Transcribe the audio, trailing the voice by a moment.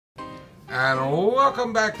And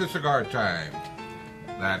welcome back to Cigar Time.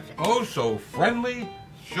 That oh-so-friendly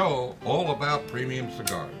show all about premium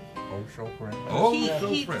cigars. Oh-so-friendly?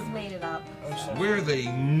 Oh-so-friendly. He just made it up. We're the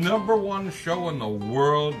 #1 show in the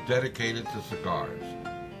world dedicated to cigars.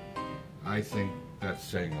 I think that's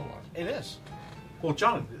saying a lot. It is. Well,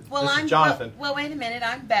 Jonathan. Well, this I'm is Jonathan. Well, wait a minute.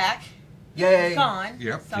 I'm back. Yay! Gone.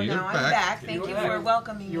 Yep, So she is now I'm back. back. Thank you for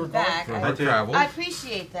welcoming me back. For her travels. I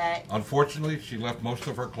appreciate that. Unfortunately, she left most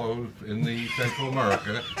of her clothes in the Central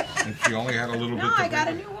America, and she only had a little bit No, to I got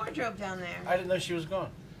a bring. new wardrobe down there. I didn't know she was gone.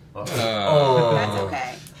 That's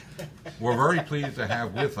okay. We're very pleased to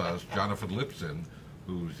have with us Jonathan Lipson,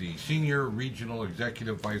 who's the Senior Regional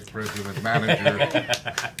Executive Vice President Manager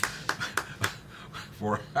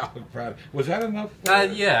for Alec Bradley. Was that enough?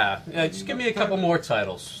 Yeah. Just give me a couple more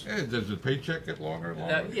titles. Yeah, does the paycheck get longer and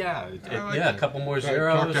longer? A couple more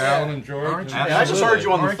zeros. Talk to Alan and George. Hey, I just heard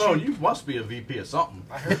you on the phone. You must be a VP of something.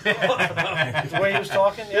 I heard the way he was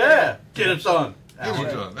talking. Yeah, get it done.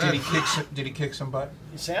 Did he kick some butt?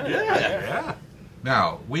 He sounded Yeah.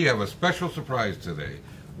 Now, we have a special surprise today.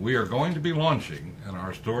 We are going to be launching, and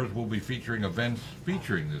our stores will be featuring events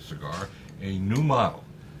featuring this cigar, a new model,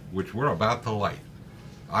 which we're about to light.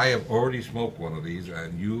 I have already smoked one of these,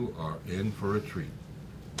 and you are in for a treat.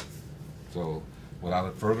 So,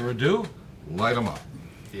 without further ado, light them up.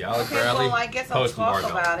 The Alec Okay, Bradley well, I guess I'll talk post-embargo.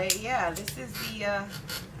 about it. Yeah, this is the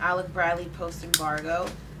Alec Bradley post-embargo.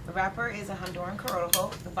 The wrapper is a Honduran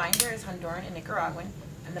Corojo. The binder is Honduran and Nicaraguan.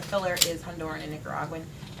 And the filler is Honduran and Nicaraguan.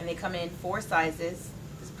 And they come in 4 sizes.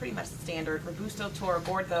 It's pretty much standard. Robusto, Toro,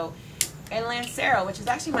 Gordo, and Lancero, which is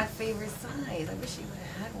actually my favorite size. I wish you would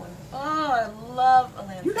have had one. Oh, I love a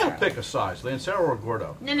Lancero. You gotta pick a size, Lancero or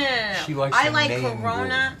Gordo. No. She likes I the like name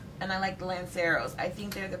Corona and I like the Lanceros. I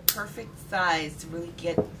think they're the perfect size to really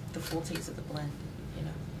get the full taste of the blend. You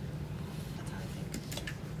know, that's how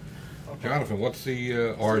I think. Jonathan, what's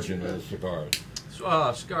the origin of the cigars?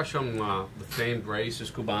 Cigar from the famed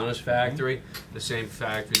Raíces Cubanas factory, the same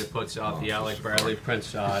factory that puts out the Alec Bradley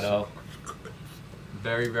Prensado.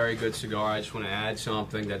 Very, very good cigar. I just want to add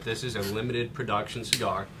something that this is a limited production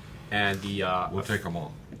cigar, and the We'll take them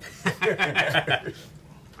all. I'd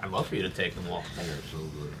love for you to take them all. They're so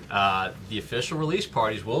good. The official release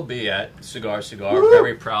parties will be at Cigar.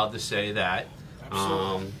 Very proud to say that.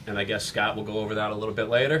 And I guess Scott will go over that a little bit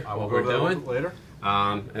later. I will what go we're over that a doing. little bit later.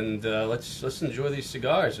 And let's enjoy these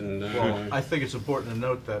cigars. And I think it's important to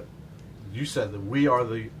note that you said that we are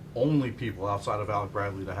the only people outside of Alec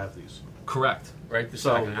Bradley to have these. correct, right? This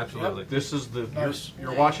So second, absolutely. this is the Nice.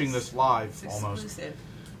 you're watching this live It's almost. exclusive.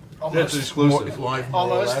 It's exclusive. Live,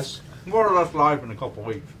 Almost. More or less live in a couple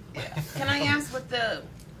weeks. Can I ask what the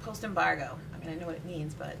post-embargo? I mean, I know what it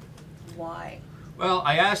means, but why? Well,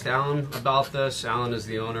 I asked Alan about this. Alan is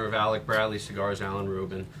the owner of Alec Bradley Cigars, Alan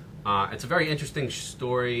Rubin. It's a very interesting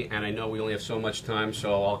story, and I know we only have so much time,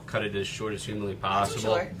 so I'll cut it as short as humanly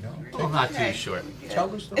possible. Short. Well, not Okay. too short. Tell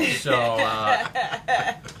the story. So,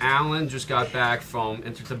 Alan just got back from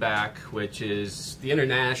Intertabac, which is the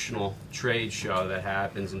international trade show that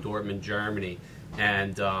happens in Dortmund, Germany.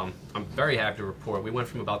 And I'm very happy to report we went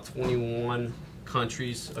from about 21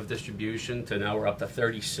 countries of distribution to now we're up to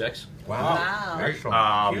 36. Wow.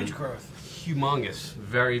 Excellent. Huge growth. Humongous.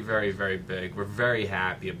 Very, very, very big. We're very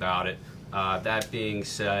happy about it. That being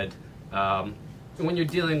said, when you're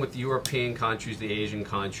dealing with the European countries, the Asian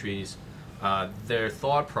countries, their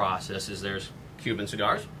thought process is there's Cuban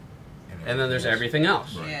cigars, and then there's everything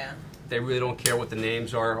else. Yeah. They really don't care what the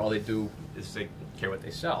names are. All they do is they care what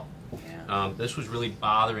they sell. Yeah. This was really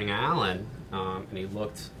bothering Alan, and he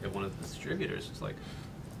looked at one of the distributors. It's like,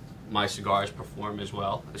 my cigars perform as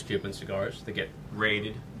well as Cuban cigars. They get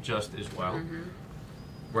rated just as well.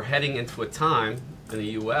 We're heading into a time in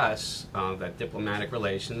the U.S. That diplomatic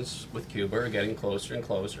relations with Cuba are getting closer and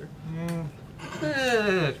closer.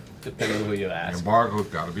 Depending on who you The ask. embargo's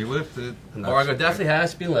got to be lifted. Embargo definitely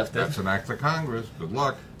has to be lifted. That's an act of Congress. Good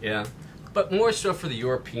luck. Yeah, but more so for the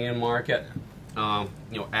European market. You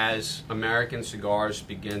know, as American cigars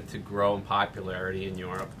begin to grow in popularity in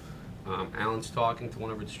Europe, Alan's talking to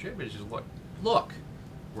one of our distributors. Is look,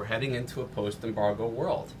 we're heading into a post-embargo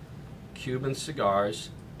world. Cuban cigars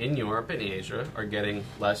in Europe and Asia are getting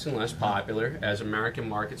less and less popular as American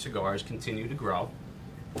market cigars continue to grow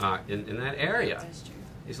in that area. That's true.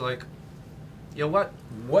 He's like, you know what?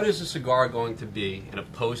 What is a cigar going to be in a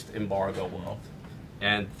post-embargo world?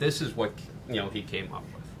 And this is what he came up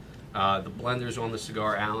with. The blenders on the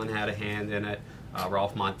cigar, Alan had a hand in it.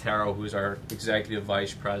 Ralph Montero, who's our executive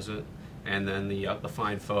vice president, and then the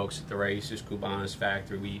fine folks at the Raíces Cubanas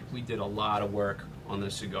factory. We did a lot of work on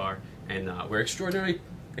this cigar, and we're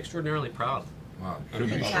extraordinarily proud Wow, You should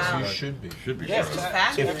be. can You should be. Should be. Yeah, This is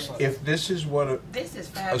surprised. fabulous. If this is what This is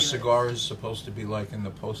a fabulous. cigar is supposed to be like in the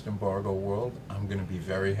post-embargo world, I'm going to be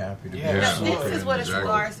very happy to No, be Yeah, a this smoker. is what a exactly.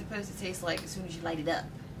 cigar is supposed to taste like as soon as you light it up.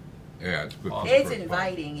 Yeah, it's good. for the It's first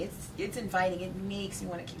inviting. It's inviting. It makes you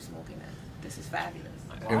want to keep smoking it. This is fabulous.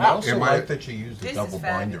 And I also Am I- like that you used This a is double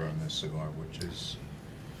binder fabulous. on this cigar, which is,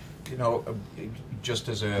 you know, just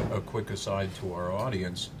as a quick aside to our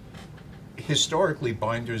audience, historically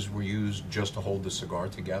binders were used just to hold the cigar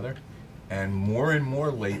together, and more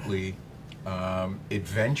lately,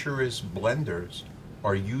 adventurous blenders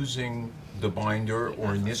are using the binder,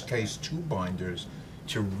 or in this case, two binders,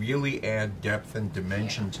 to really add depth and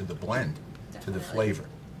dimension to the blend, to the Definitely. flavor.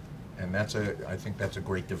 And I think that's a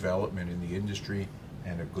great development in the industry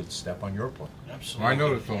and a good step on your part. Well, I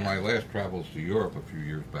noticed on my last travels to Europe a few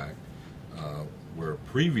years back, where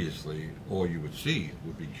previously all you would see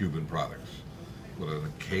would be Cuban products, with an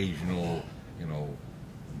occasional,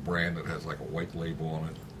 brand that has like a white label on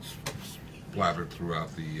it, splattered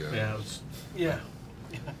throughout the. Yeah, it's, Yeah.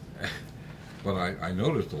 But I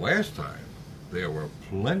noticed the last time there were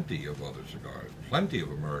plenty of other cigars, plenty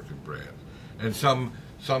of American brands, and some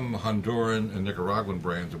Honduran and Nicaraguan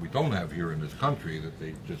brands that we don't have here in this country that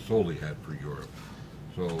they just solely had for Europe.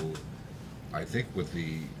 So I think with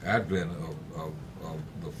the advent of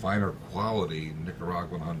the finer quality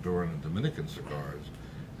Nicaraguan, Honduran, and Dominican cigars,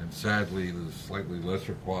 and sadly the slightly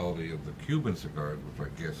lesser quality of the Cuban cigars, which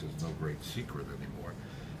I guess is no great secret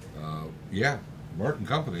anymore, yeah, American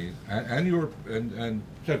companies and Europe and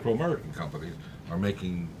Central American companies are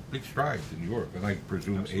making big strides in Europe, and I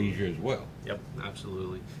presume Asia as well. Yep,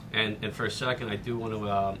 absolutely. And for a second, I do want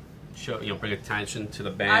to show bring attention to the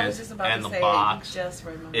I band was just about and to the say box. it. You just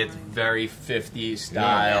read my It's mind. very 50s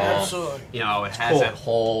style. Absolutely. It has cool. that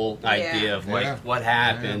whole idea Yeah. of like Yeah. what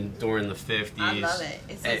happened during the 50s. I love it.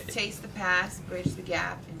 It says, It- taste the past, bridge the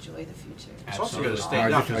gap, enjoy the future. It's also Absolutely. gonna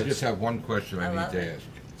stand I up. just have one question I I love need to it. ask.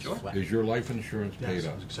 Sure. Is your life insurance Yes, paid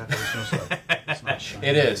up? that's exactly what I was going to say. It's not shiny.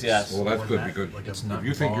 It is, yes. Well, that's good, Like because It's if not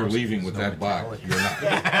you think you're embossed, leaving there's with no that box, metallic. you're not. It's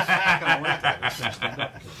not gonna like that. It's gonna stand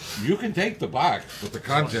up. You can take the box, but the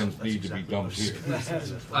contents That's need to be exactly what dumped I here.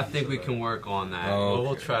 was- I think we can work on that. Oh,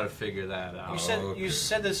 We'll okay. try to figure that out. Okay. You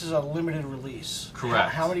said this is a limited release.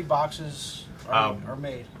 Correct. How many boxes are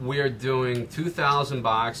made? We are doing 2,000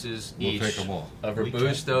 boxes We'll each take 'em all. of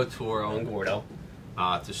Robusto, Toro, and Gordo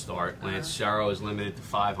to start. Lancero is limited to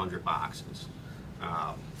 500 boxes.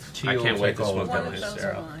 I Teal can't will wait take to all smoke of One that of those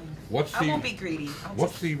are Lancero. mine. What's I won't the be greedy.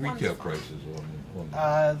 what's the retail one's fine. prices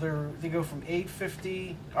on They go from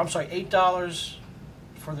 $8.50. I'm sorry, $8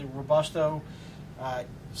 for the Robusto,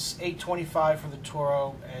 $8.25 for the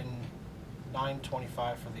Toro, and $9.25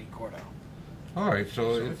 for the Gordo. All right,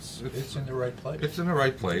 so So it's it's in the right place. it's in the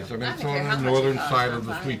right place. I mean, I it's don't care on how the much it northern costs, side I'm of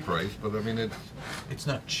the fine. street price, but I mean, It's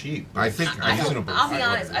not cheap. I think I don't, reasonable. I'll be for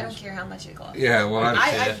honest, what it I don't is. care how much it costs. yeah. Well,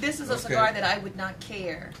 This is a Okay. cigar that I would not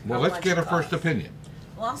care. well, how let's much get it a first costs. opinion.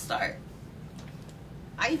 Well, I'll start.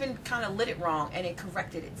 I even kind of lit it wrong, and it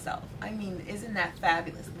corrected itself. I mean, isn't that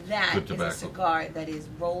fabulous? That Good is tobacco. a cigar that is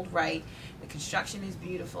rolled right. The construction is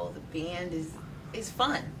beautiful. The band is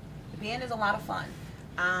fun. The band is a lot of fun.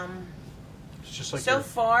 It's just like So your-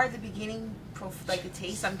 far, the beginning, like the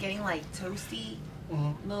taste, I'm getting like toasty,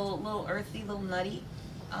 Mm-hmm. little earthy, little nutty.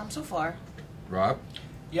 So far, Rob,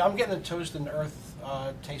 Yeah, I'm getting the toast and earth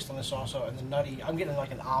taste on this also, and the nutty. I'm getting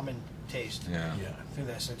like an almond taste yeah. Yeah. through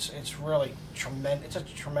this. It's really tremendous.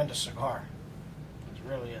 It's a tremendous cigar. It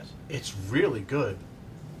really is. it's really good.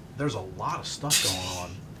 There's a lot of stuff going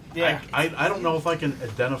on. Yeah. I don't know if I can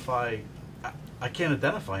identify. I can't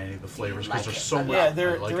identify any of the flavors because like there's it? so much. Yeah,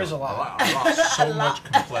 there- I like there is it. a lot. So much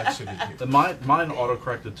complexity here. And mine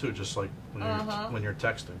auto-corrected too, just like when you're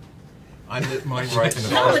texting. I lit mine right in the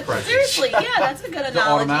no, first but press. seriously, yeah, that's a good The analogy.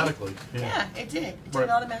 automatically. Yeah, it did. It did Right.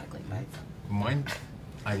 automatically. Right. Mine,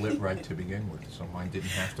 I lit right to begin with, so mine didn't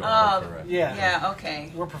have to Oh, autocorrect. Yeah. Yeah.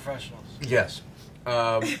 Okay. We're professionals. Yes.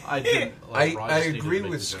 I did. I agree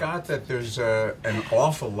with Scott that there's an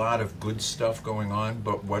awful lot of good stuff going on,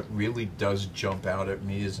 but what really does jump out at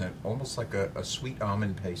me is almost like a sweet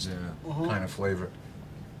almond paste Yeah. kind of flavor.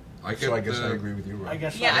 I get. So I guess I agree with you, Rob. I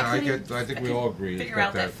guess. Yeah, Yeah, I couldn't- think we couldn't all agree it's Figure got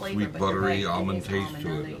out that that flavor, sweet, but you're buttery right, almond it is taste almond, to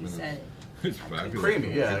now it. that I you mean, said it. It's I couldn't fabulous.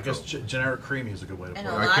 Creamy, yeah. I It's guess a- generic creamy is a good way to And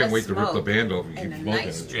put a it. I lot can't of wait to rip the smoke band over and and keep a smoking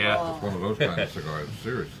nice it. Yeah. draw. It's one of those kind of cigars.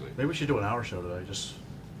 Seriously. Maybe we should do an hour show today, just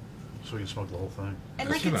so we can smoke the whole thing. And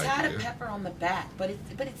That's like a an tad idea. of pepper on the back, but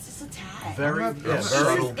it's just a tad. Very, not- yeah, I'm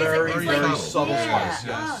very, not- very, It's very, like- very subtle yeah, spice.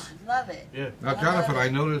 Yes. love it. Yeah. Now, Jonathan, I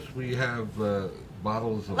noticed we have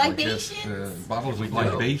bottles of Libations? bottles of do.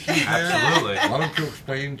 libations there? Absolutely. Why don't you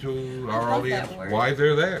explain to our love audience that word. why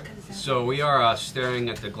they're there? So we are staring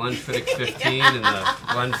at the Glenfiddich 15 and the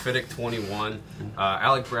Glenfiddich 21.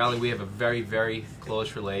 Alec Bradley, we have a very, very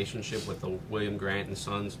close relationship with the William Grant and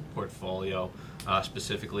Sons portfolio.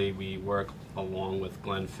 Specifically, we work along with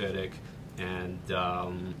Glenfiddich and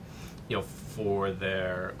for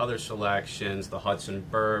their other selections, the Hudson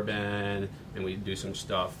Bourbon, and we do some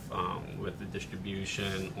stuff with the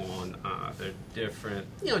distribution on their different,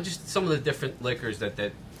 just some of the different liquors that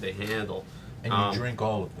they handle. And you drink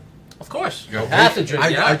all of them. Of course, Yeah. you have to drink.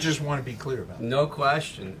 I just want to be clear about that. No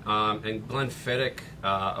question. And Glenfiddich,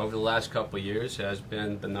 over the last couple of years, has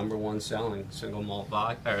been the #1 selling single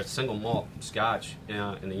malt Scotch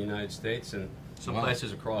in the United States and some Wow.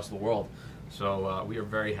 places across the world. So we are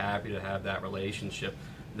very happy to have that relationship.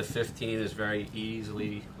 The 15 is very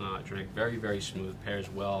easily drink, very, very smooth, pairs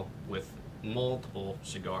well with multiple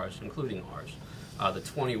cigars, including ours. The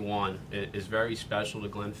 21 is very special to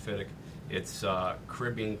Glenfiddich. It's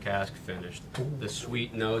Caribbean cask finished. The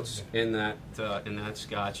sweet notes in that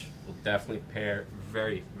Scotch will definitely pair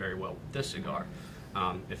very, very well with this cigar.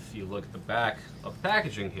 If you look at the back of the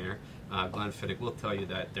packaging here, Glenfiddich will tell you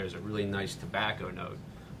that there's a really nice tobacco note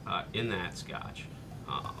in that Scotch.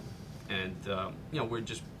 We're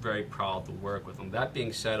just very proud to work with them. That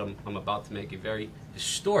being said, I'm about to make a very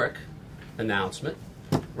historic announcement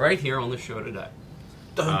right here on the show today.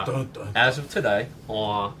 Dun, dun, dun. As of today,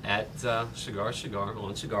 at Cigar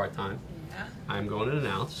on Cigar Time, Yeah. I'm going to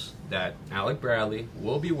announce that Alec Bradley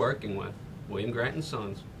will be working with William Grant and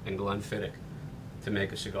Sons and Glenfiddich to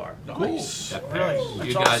make a cigar. Nice. That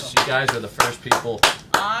Really? pairs. That's You guys are the first people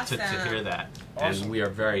Awesome. to hear that, Awesome. and we are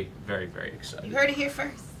very, very, very excited. You heard it here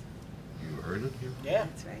first. You heard it here? Yeah,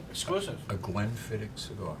 That's right. exclusive. A Glenfiddich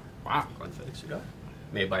cigar. Wow, Glenfiddich cigar,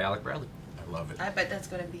 made by Alec Bradley. I love it. I bet that's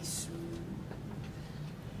going to be smooth.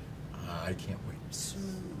 I can't wait.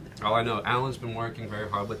 Smooth. Oh, I know. Alan's been working very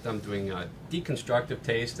hard with them, doing deconstructive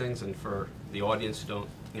tastings. And for the audience who don't,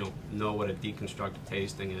 know what a deconstructive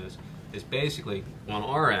tasting is basically on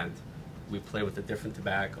our end, we play with the different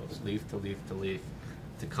tobaccos, leaf to leaf to leaf,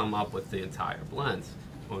 to come up with the entire blend.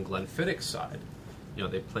 On Glenfiddich's side,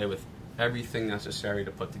 they play with everything necessary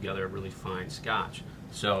to put together a really fine Scotch.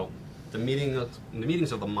 So the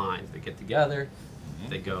meetings of the mind, they get together,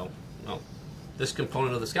 they go, well, this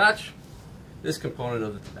component of the Scotch, this component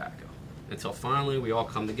of the tobacco, until finally we all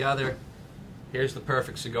come together. Here's the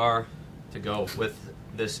perfect cigar to go with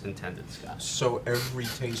this intended Scotch. So every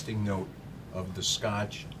tasting note of the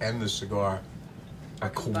Scotch and the cigar are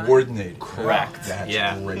coordinated. Correct. That's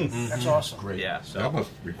Yeah. great. That's awesome. Great. Yeah, so That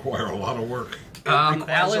must require a lot of work. Requires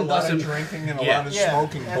Alan a lot doesn't. of drinking and a Yeah. lot of Yeah.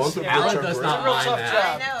 smoking. That's- Both of yeah. which Alan are does great. not real mind tough that.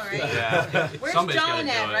 job. I know, right? Yeah. Where's Somebody's John gotta do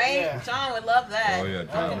at, it. right? Yeah. John would love that. Oh, yeah,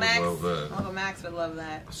 John Uncle would Max, love that. Uncle Max would love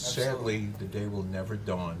that. Sadly, the day will never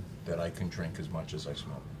dawn that I can drink as much as I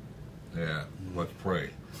smoke. Yeah, let's pray.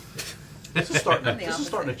 This is starting. I'm the This is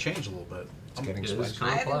starting to opposite. change a little bit. It's getting It is spicy. I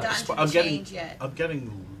haven't complex. gotten to I'm the getting. change yet. I'm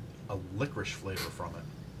getting a licorice flavor from it,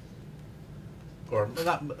 or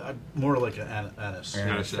not. More like an anise.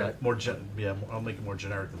 Anise. Anise. I'll make it more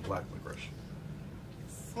generic than black licorice.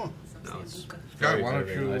 Some No, it's- Sambuca. Scott, why don't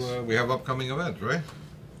very you, nice. we have upcoming events, right?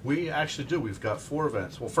 We actually do. We've got 4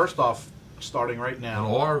 events. Well, first off, starting right And now.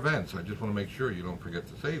 all our events, I just want to make sure you don't forget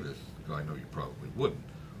to say this, because I know you probably wouldn't.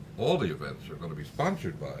 All the events are going to be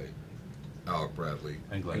sponsored by Alec Bradley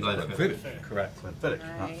And and Glenfiddich. Glenfiddich. Correct.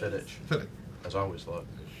 Glenfiddich, not Nice. Fiddich, Fiddich. as I always thought.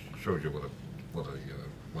 Shows you what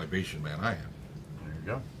a libation man I am. There you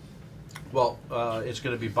go. Well, it's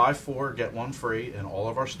going to be buy 4, get 1 free in all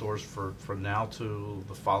of our stores from now to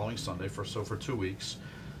the following Sunday, for 2 weeks.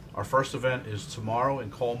 Our first event is tomorrow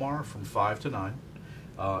in Colmar from 5 to 9.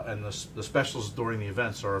 And the specials during the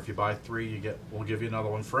events are: if you buy 3, we'll give you another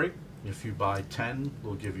 1 free. If you buy 10,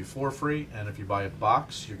 we'll give you 4 free. And if you buy a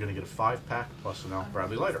box, you're going to get a 5-pack plus an Alec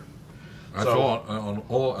Bradley lighter. That's So- on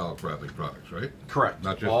all Alec Bradley products, right? Correct.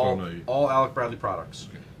 Not just all, on the- all Alec Bradley products.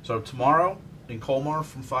 Okay. So tomorrow in Colmar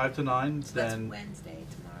from 5 to 9. So that's Then Wednesday,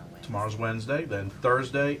 Wednesday. tomorrow's Wednesday. Then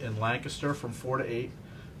Thursday in Lancaster from 4 to 8.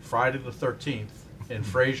 Friday the 13th in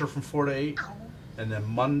Fraser from 4 to 8. Ow. And then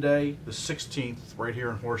Monday the 16th right here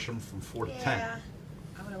in Horsham from 4 to 10. Yeah.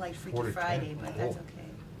 I would have liked Freaky 4 to Friday, 10. but that's Oh. okay.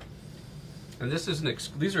 And this is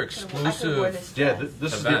these are I could've worn exclusive. this Yeah, dress.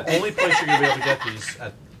 this is Event. the only place you're going to be able to get these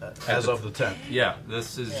As of the 10th. Yeah,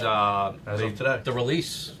 this is As of today. the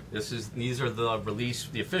release. These are the release,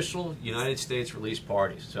 the official United States release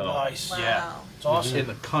parties. So Nice. Wow. yeah, It's awesome. In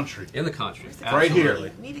the country. in the country, Where's the Right here.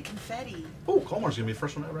 confetti? Needed confetti. Oh, Colmar's going to be the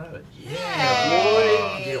first one to ever have it.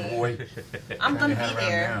 Yay! Yeah, boy. I'm gonna Kinda be around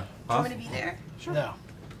there. now. Do you want me to be there? No.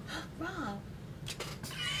 Rob.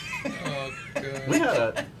 We had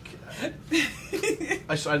a.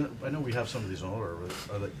 I know we have some of these on order.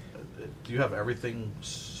 But do you have everything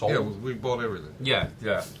sold? Yeah, we bought everything. yeah.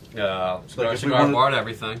 Like Cigar, if we Cigar wanted- bought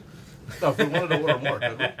everything. No, if we wanted to order more,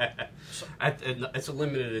 could we? It's a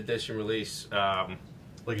limited edition release.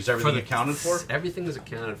 Like, is everything accounted for? Everything is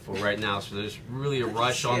accounted for right now, so there's really a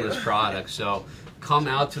rush on this product. So come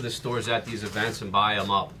out to the stores at these events and buy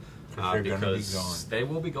them up. They're gonna be because gone. they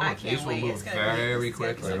will be I gone. can't These will wait. move It's gonna very be- it's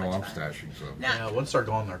gonna be quickly. I know much I'm fun. stashing some. Now, Yeah, once they're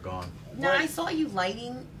gone, they're gone. now I saw you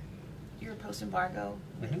lighting your post embargo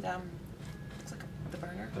with Mhm. looks like the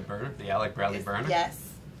burner. The burner, the Alec Bradley Is- burner. Yes.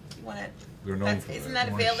 You want to? They're known for Isn't that.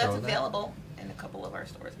 that wanna available? That's show that? available in a couple of our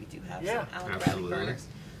stores. We do have Yeah. some Alec Absolutely. Bradley burners.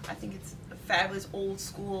 I think it's a fabulous old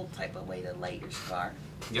school type of way to light your cigar.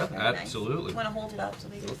 Yep, Very nice. absolutely. You want to hold it up so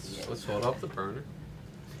they can see it? Let's hold up the burner.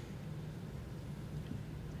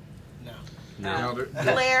 No. Now, there-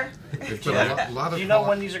 Glare. There's been a lot Do of you know talk-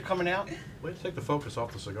 when these are coming out? Way to take the focus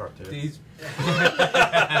off the cigar, too. These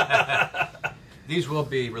these will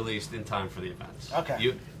be released in time for the events.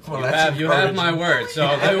 Okay. Well, that's you have my word.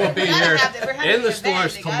 So they will be We gotta here have it. We're having in the an event.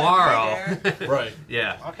 stores They gotta be tomorrow. there. Right.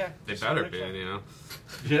 Yeah. Okay. They So better what be, exciting. you know.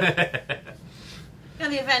 Yeah. Now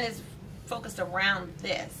the event is focused around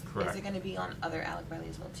this. Correct. Is it going to be on other Alec Bradley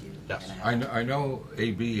as well too? Yes. You're gonna have- I know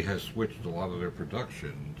AB has switched a lot of their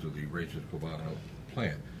production to the Racist Cubano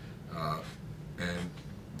plant, and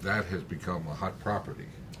that has become a hot property.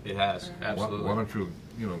 It has, absolutely. Why don't you,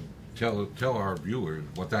 tell our viewers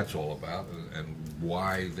what that's all about and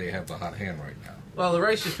why they have the hot hand right now? Well, the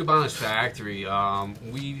Racist Cubanos factory,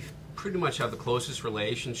 we pretty much have the closest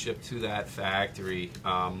relationship to that factory.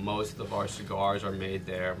 Most of our cigars are made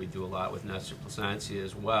there. We do a lot with Nestor Plasencia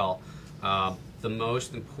as well. The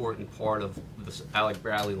most important part of this Alec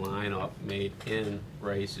Bradley lineup made in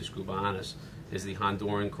Racist Cubanos is the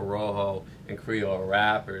Honduran Corojo and Creole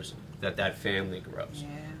wrappers that family grows. Yeah.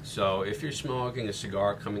 So if you're smoking a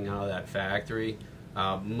cigar coming out of that factory,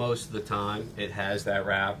 most of the time it has that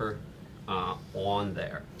wrapper on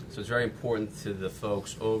there. So it's very important to the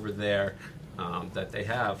folks over there that they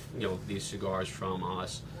have these cigars from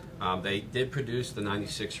us. They did produce the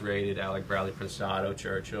 96 rated Alec Bradley Prensado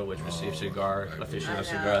Churchill, which received Cigar I Aficionado I know,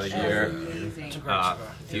 Cigar of the that's Year amazing. It's a great a cigar.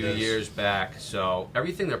 few It is. years back. So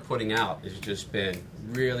everything they're putting out has just been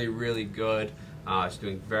really, really good. It's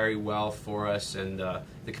doing very well for us, and the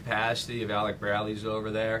capacity of Alec Bradley's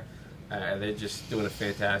over there, they're just doing a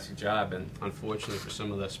fantastic job. And unfortunately, for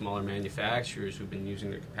some of the smaller manufacturers who've been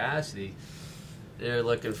using their capacity, they're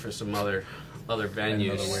looking for some other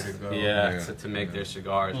venues. Another way to go. Yeah, Yeah. to make their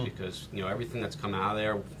cigars, because everything that's come out of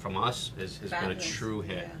there from us has been a Fabulous. true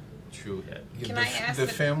hit. Yeah. True hit. Can the, I ask the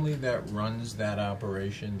the- family that runs that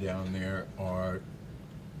operation down there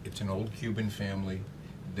it's an old Cuban family.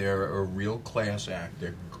 They're a real class act.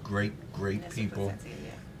 They're great Nestor people. Plasencia,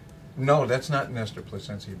 yeah. No, that's not Nestor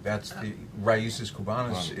Plasencia. That's the Raíces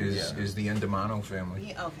Cubanas Yeah. is the Endemano family.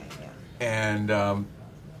 Yeah, okay, yeah. And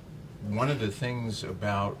one of the things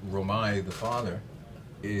about Romay, the father,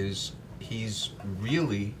 is he's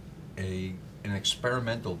really an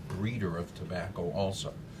experimental breeder of tobacco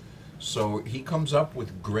also. So he comes up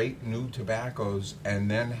with great new tobaccos and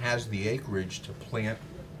then has the acreage to plant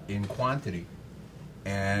in quantity.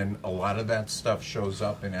 And a lot of that stuff shows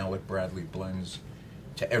up in Alec Bradley blends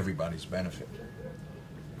to everybody's benefit.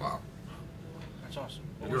 Wow. That's awesome.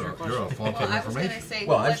 What was You're your a question? font Well, of I was going to information. say,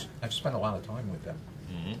 Well, what, I've spent a lot of time with them.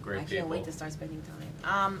 Great I people. can't wait to start spending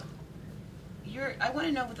time. I want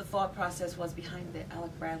to know what the thought process was behind the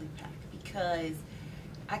Alec Bradley pack, because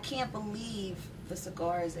I can't believe the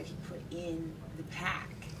cigars that he put in the pack.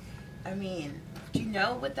 I mean, do you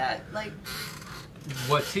know what that, like,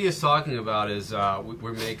 What T is talking about is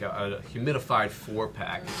we make a humidified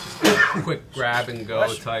 4-pack. It's just a quick grab and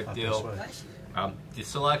go type This deal. way. The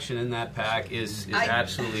selection in that pack is I-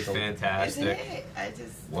 absolutely isn't fantastic. it? I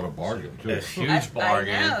just... What a bargain, too. It's a huge I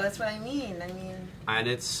bargain. know, that's what I mean. And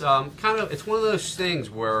it's it's one of those things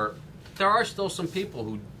where there are still some people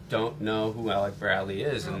who don't know who Alec Bradley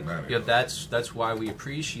is, and that's why we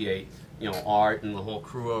appreciate Art and the whole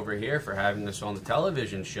crew over here for having us on the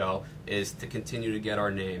television show, is to continue to get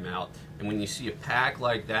our name out. And when you see a pack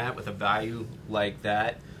like that with a value like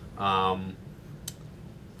that,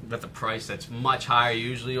 with a price that's much higher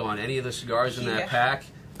usually on any of the cigars in that Yeah. pack,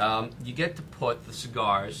 you get to put the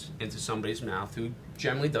cigars into somebody's mouth who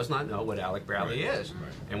generally does not know what Alec Bradley is.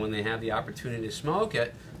 Right. And when they have the opportunity to smoke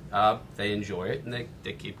it, they enjoy it and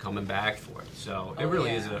they keep coming back for it. So it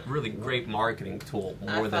really is a really great marketing tool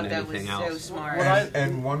more than anything I thought that was else. so smart.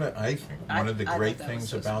 And one of, I think one of the I great thought that was things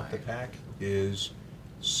so about smart. the pack is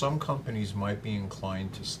some companies might be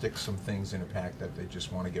inclined to stick some things in a pack that they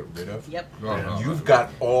just want to get rid of. Yep. Oh, no. You've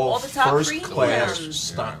got all the top first class,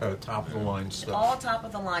 premiums. top of the line It's stuff. all top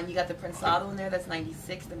of the line. You got the Prensado in there. That's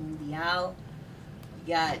 96. The Mundial.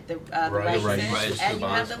 You got the Right, Rices, right. and you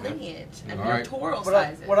have the Right. lineage and All your right. Toro What I,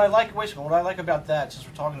 sizes. what I like, wait a second, what I like about that, since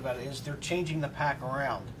we're talking about it, is they're changing the pack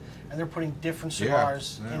around, and they're putting different Yeah.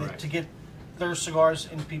 cigars Yeah, in right. it to get their cigars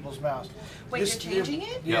in people's mouths. Wait, This- they're changing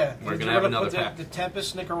it? Yeah, Yep, we're they're gonna have gonna another put pack. the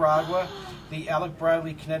Tempest Nicaragua, the Alec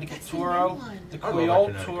Bradley Connecticut That's the Toro, new one. the I love Creole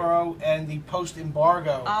that Connecticut. Toro, and the Post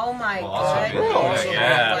Embargo. Oh my Awesome. goodness! Really?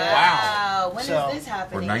 Yeah. Wow. When So- is this For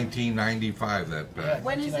happening? 1995, that pack. Yeah.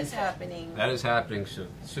 When is this happening? That is happening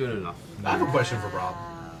soon enough. I have a question for Rob.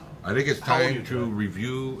 Wow. I think it's How are you time to doing?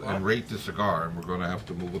 review and rate the cigar, and we're going to have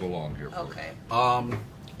to move it along here. folks. Okay.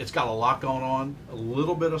 It's got a lot going on. A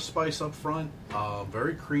little bit of spice up front.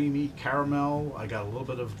 Very creamy caramel. I got a little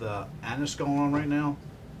bit of the anise going on right now.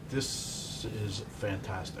 This is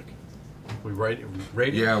fantastic. We rate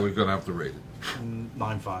it Yeah, we're going to have to rate it.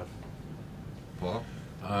 9.5. Paul?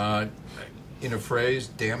 In a phrase,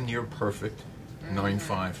 damn near perfect.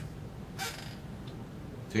 9.5.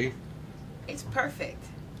 T? It's perfect.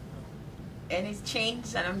 And it's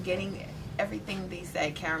changed, and I'm getting everything they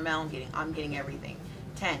said. Caramel, I'm getting everything.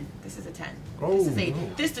 10. This is a 10. Oh,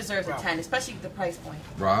 this deserves Wow. a 10, especially the price point.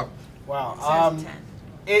 Rob? Wow. Deserves a 10.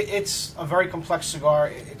 It's a very complex cigar.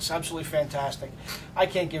 It's absolutely fantastic. I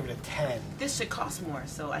can't give it a 10, This should cost more,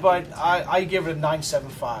 so I but give it a 10. I give it a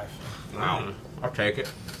 9.75. Wow. I'll take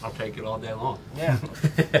it. I'll take it all day long. Yeah,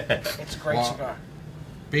 it's a great Well, cigar.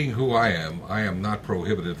 Being who I am not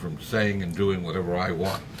prohibited from saying and doing whatever I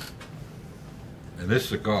want. And this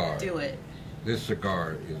cigar, Do it. this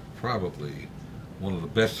cigar is probably one of the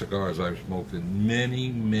best cigars I've smoked in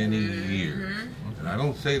many, many years. And I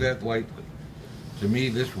don't say that lightly. To me,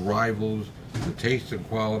 this rivals the taste and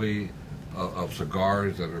quality of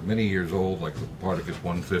cigars that are many years old, like the Partagas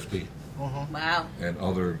 150 Wow. and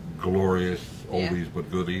other glorious Yeah. oldies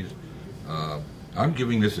but goodies. I'm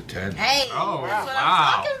giving this a 10. Hey, Oh, that's what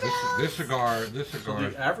wow. I'm talking about. This So cigar,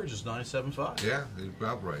 the average is 9.75. yeah, it's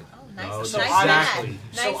about right. Oh, nice, Oh, so nice exactly. math.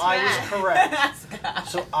 So Nice I was math. correct.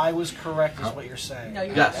 So I was correct, is what you're saying. No,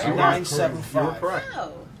 you're Yes, not. you were. 9.75. You were correct.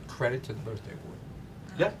 Wow. Credit to the birthday boy.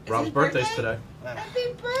 Yeah, Rob's his birthday's birthday? today.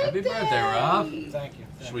 Happy birthday. Happy birthday, Rob. Thank you.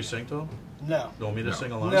 Should we sing to him? No. You want me to No.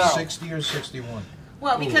 sing along? No. 60 or 61?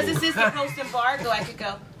 Well, because this is the post embargo, I could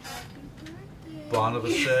go.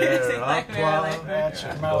 Bonavicere à Like toi. Marilyn. That's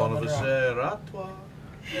it, Marilyn Monroe. Bonavicere à toi.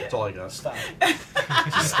 That's all I got. Stop.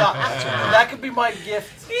 Stop. That could be my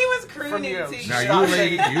gift. He was crooning you. to Now, you. Stop you,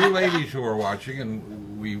 saying- you ladies who are watching,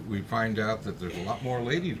 and we find out that there's a lot more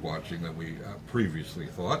ladies watching than we previously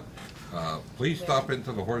thought, please stop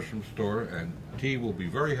into the Horsham store, and T will be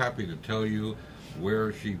very happy to tell you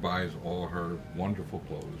where she buys all her wonderful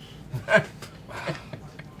clothes.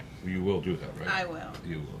 You will do that, right? I will.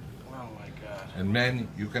 You will. Oh my God. And men,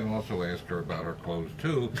 you can also ask her about her clothes,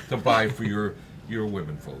 too, to buy for your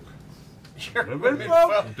women folk. Women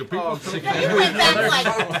Do people Oh, still six- say You went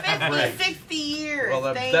that? back like 50, 60 years.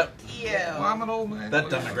 Well, Thank that- you. Well, I'm an old man. That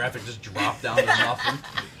demographic just dropped down to nothing.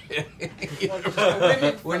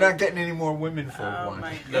 We're not getting any more women folk Oh ones.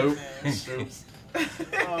 my Nope. goodness.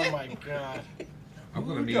 Oh my God. I'm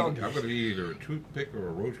gonna need either a toothpick or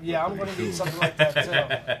a roach. Yeah, I'm going to need something like that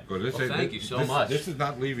too. Well, this Well, ain't- thank you so this- much. This is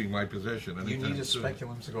not leaving my possession You anytime need a soon.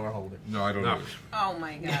 speculum cigar holder. No, I don't No. know. Oh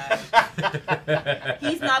my God.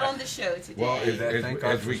 He's not on the show today. Well, Thank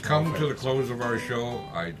God as for we small come to the favors. close of our show,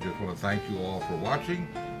 I just want to thank you all for watching,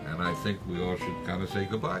 and I think we all should kind of say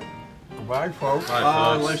goodbye. Goodbye, folks.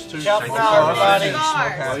 Life's too Ciao short. for now, everybody.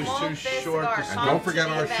 Cigars. Life's Smoke too this short cigar. to And Come don't to forget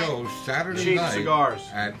the our event. show Saturday Cheap night cigars.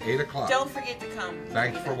 at 8 o'clock. Don't forget to come.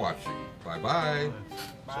 Thanks for watching. Bye-bye.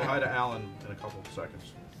 Say hi to Alan in a couple of seconds.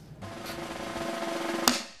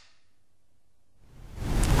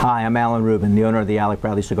 Hi, I'm Alan Rubin, the owner of the Alec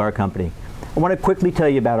Bradley Cigar Company. I want to quickly tell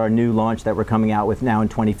you about our new launch that we're coming out with now in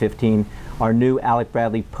 2015, our new Alec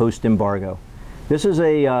Bradley Post Embargo. This is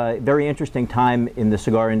a very interesting time in the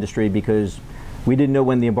cigar industry because we didn't know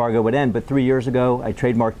when the embargo would end, but 3 years ago I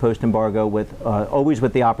trademarked Post Embargo with always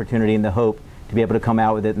with the opportunity and the hope to be able to come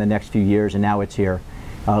out with it in the next few years, and now it's here.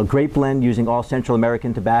 Great blend using all Central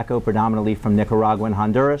American tobacco, predominantly from Nicaragua and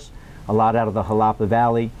Honduras, a lot out of the Jalapa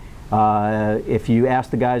Valley. If you ask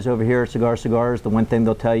the guys over here at Cigar Cigars, the one thing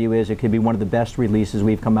they'll tell you is it could be one of the best releases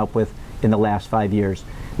we've come up with in the last 5 years.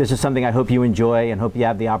 This is something I hope you enjoy and hope you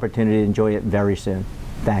have the opportunity to enjoy it very soon.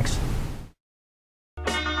 Thanks.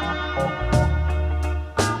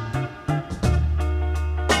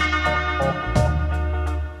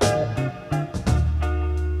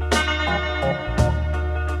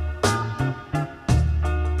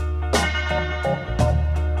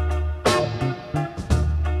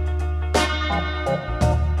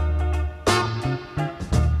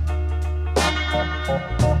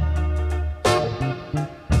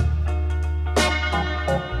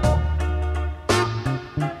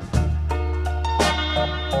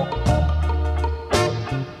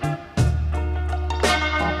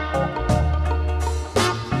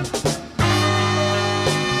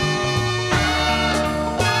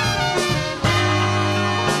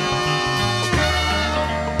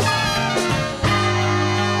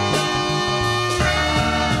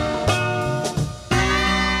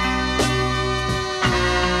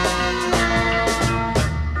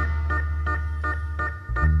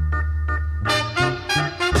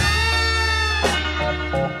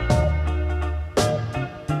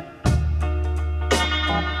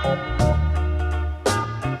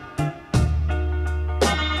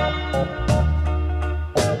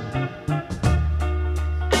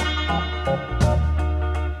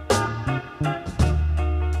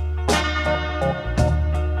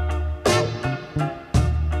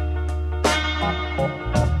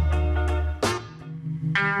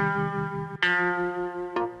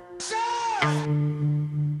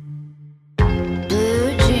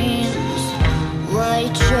 Blue jeans,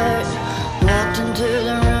 white shirt, walked into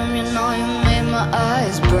the room, you know you made my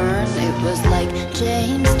eyes burn. It was like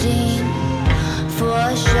James Dean,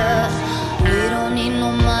 for sure.